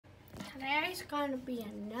today's going to be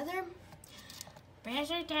another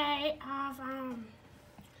busy day of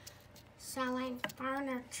selling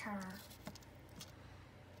furniture.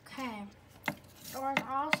 Okay, door's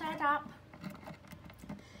all set up.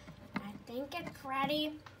 I think it's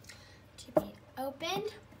ready to be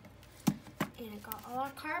opened. And I got all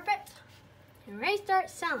our carpets and ready to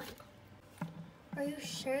start selling. Are you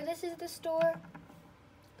sure this is the store?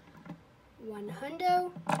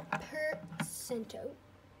 $100%.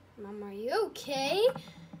 Mom, are you okay?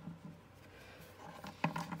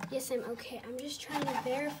 Yes, I'm okay. I'm just trying to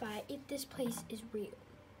verify if this place is real.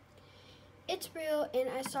 It's real, and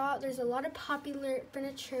I saw there's a lot of popular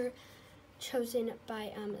furniture chosen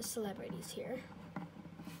by celebrities here.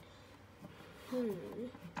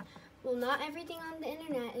 Well, not everything on the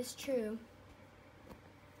internet is true.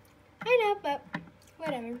 I know, but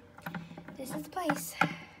whatever. This is the place.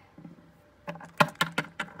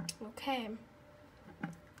 Okay.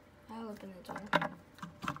 I'll open the door.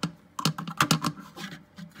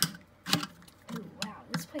 Oh, wow,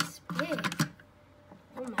 this place is big.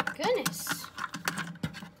 Oh my goodness.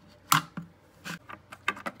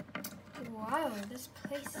 Wow, this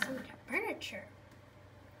place is some furniture.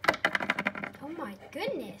 Oh my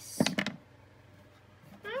goodness.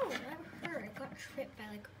 Oh, that hurt. I got tripped by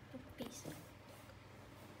like a beast.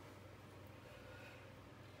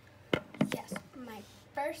 Yes, my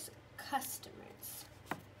first customers.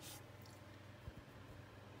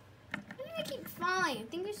 Why do I keep falling? I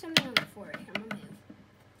think there's something on the floor. I'm gonna move.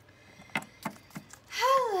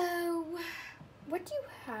 Hello. What do you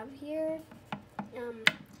have here?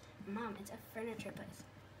 Mom, it's a furniture place.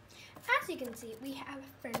 As you can see, we have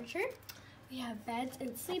furniture. We have beds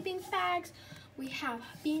and sleeping bags. We have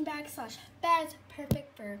bean bags / beds,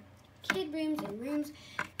 perfect for kid rooms and rooms.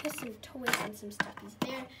 There's some toys and some stuffies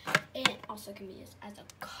there. It also can be used as a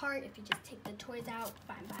cart if you just take the toys out,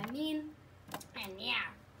 fine by me. And yeah.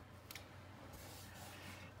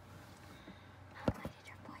 Why did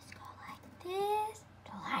your voice go like this?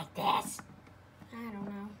 To like this? I don't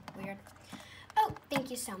know. Weird. Oh, thank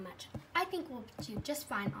you so much. I think we'll do just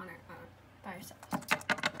fine on our own by ourselves.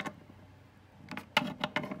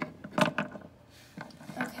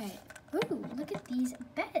 Okay. Ooh, look at these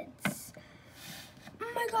beds.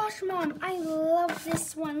 Oh my gosh, Mom, I love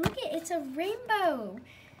this one. Look at it, it's a rainbow.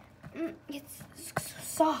 It's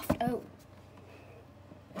soft. Oh.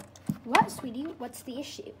 What, sweetie? What's the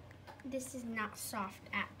issue? This is not soft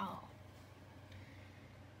at all.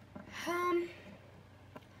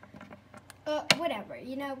 Whatever.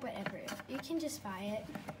 You know, whatever. You can just buy it.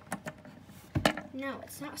 No,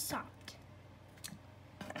 it's not soft.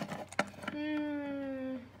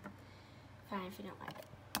 Fine if you don't like it.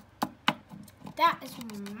 That is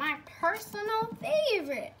my personal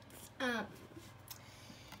favorite.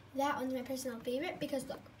 That one's my personal favorite because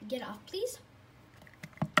look, get off please.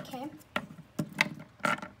 Okay.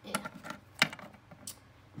 Yeah.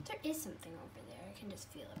 There is something over there. I can just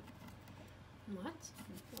feel it. What?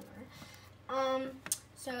 Whatever.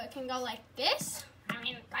 So it can go like this. I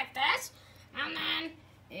mean like this. And then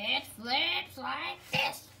it flips like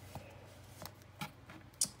this.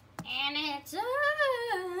 And it's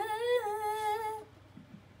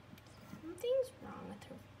something's wrong with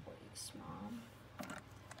her voice, Mom.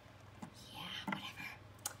 Yeah, whatever.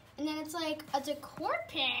 And then it's like a decor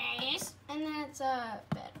piece, and then it's a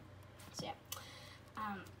bed. So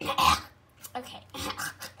yeah. Okay.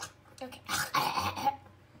 Okay. I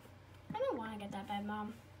don't want to get that bed,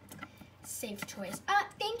 Mom. Safe choice.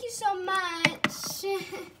 Thank you so much.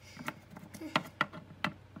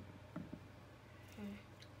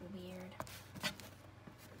 Weird.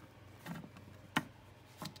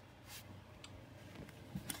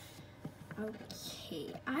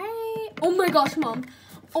 Okay, oh my gosh, Mom.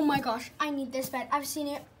 Oh my gosh, I need this bed. I've seen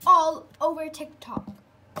it all over TikTok.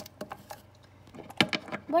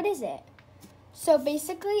 What is it? So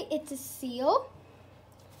basically, it's a seal,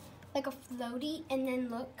 like a floaty, and then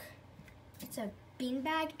look, it's a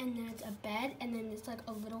beanbag, and then it's a bed, and then it's like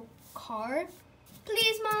a little car.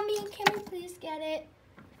 Please, Mommy, can we please get it?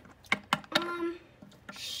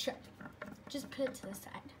 Sure. Just put it to the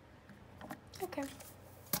side. Okay.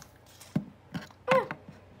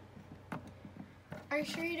 Are you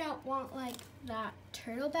sure you don't want like that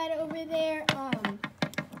turtle bed over there?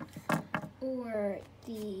 Or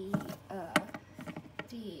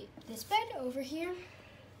this bed over here?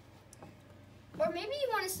 Or maybe you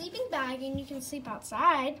want a sleeping bag and you can sleep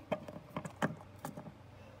outside.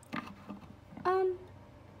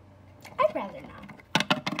 I'd rather not.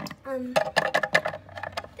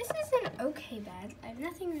 This is an okay bed. I have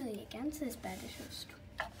nothing really against this bed. It's just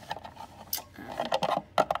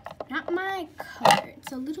not my color. It's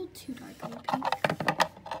It's a little too dark on the pink.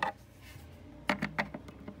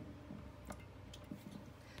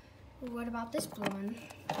 What about this blue one?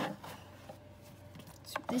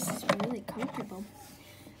 So this is really comfortable.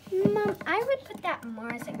 Mom, I would put that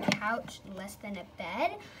more as a couch, less than a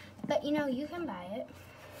bed. But, you know, you can buy it.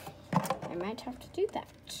 I might have to do that.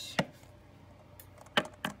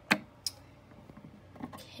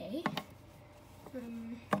 Okay.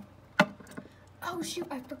 Oh, shoot,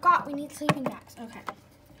 I forgot. We need sleeping bags. Okay.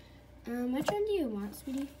 Which one do you want,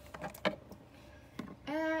 sweetie?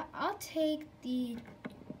 I'll take the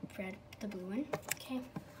blue one. Okay.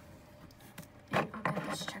 And I'll get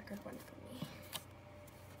this checkered one for me.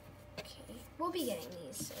 Okay. We'll be getting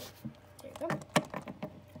these, so there you go.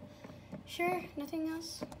 Sure, nothing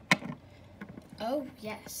else? Oh,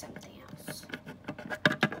 yes, something else.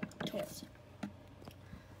 Toys.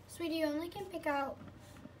 Sweetie, you only can pick out,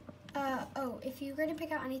 if you're going to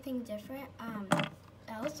pick out anything different,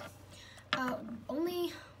 else,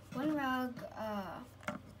 only one rug,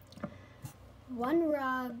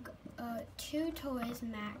 2 toys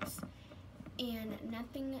max, and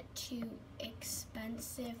nothing too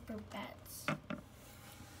expensive for beds.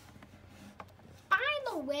 By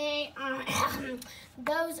the way,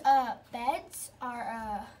 those beds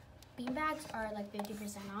are beanbags are like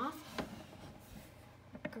 50% off.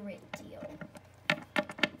 Great deal.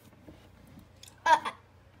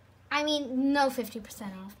 I mean, no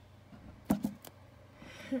 50% off.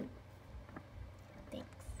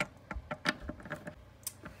 Thanks.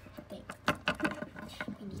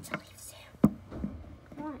 We need to leave soon.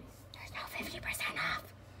 Why? There's no 50% off.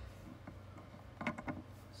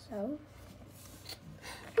 So,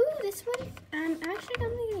 ooh, this one. I'm actually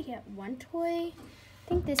only gonna get one toy. I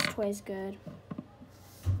think this toy is good.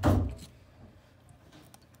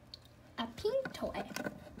 A pink toy.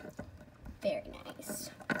 Very nice.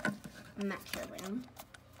 Match your room.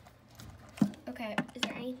 Okay, is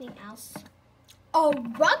there anything else? Oh,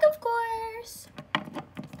 rug, of course.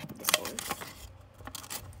 This one.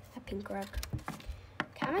 A pink rug.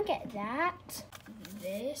 Okay, I'm gonna get that,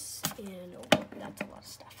 this, and oh, that's a lot of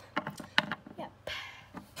stuff. Yep.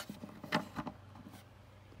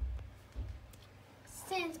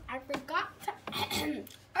 Since I forgot to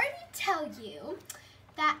already tell you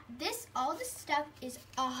that all this stuff is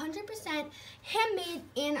 100% handmade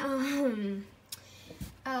and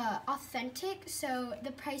authentic, so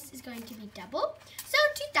the price is going to be double. So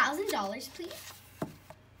 $2,000, please.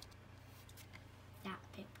 That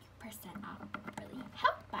 50% off would really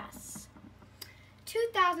help us.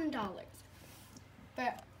 $2,000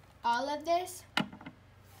 for all of this?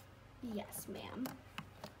 Yes, ma'am.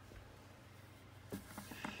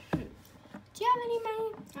 Do you have any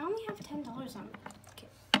money? I only have $10 on me.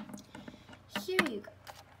 Here you go.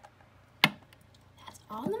 That's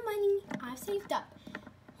all the money I've saved up.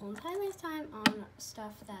 Won't spend this time on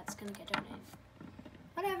stuff that's gonna get donated.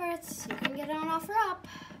 Whatever, you can get it on OfferUp.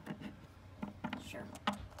 Sure.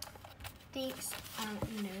 Thanks.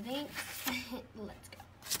 No thanks. Let's go.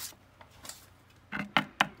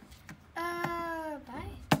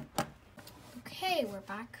 Bye. Okay, we're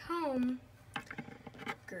back home.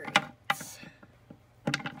 Great.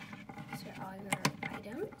 These are all your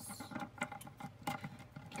items.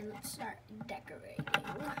 And let's start decorating.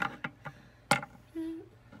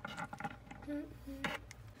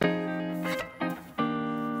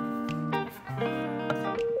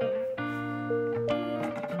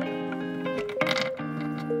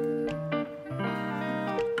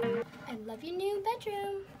 I love your new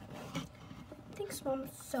bedroom. Thanks, Mom,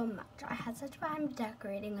 so much. I had such fun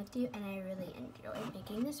decorating with you, and I really enjoyed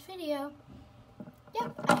making this video.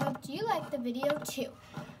 Yep, I hope you liked the video too.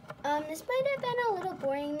 This might have been a little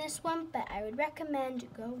boring, this one, but I would recommend you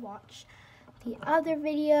go watch the other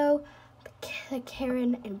video, the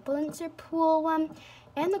Karen and Blinzer pool one,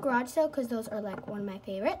 and the garage sale, because those are like one of my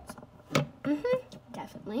favorites.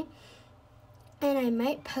 Definitely. And I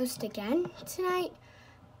might post again tonight,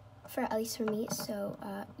 at least for me. So,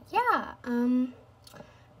 yeah.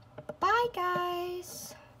 Bye,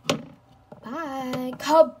 guys. Bye.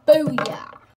 Kabooyah.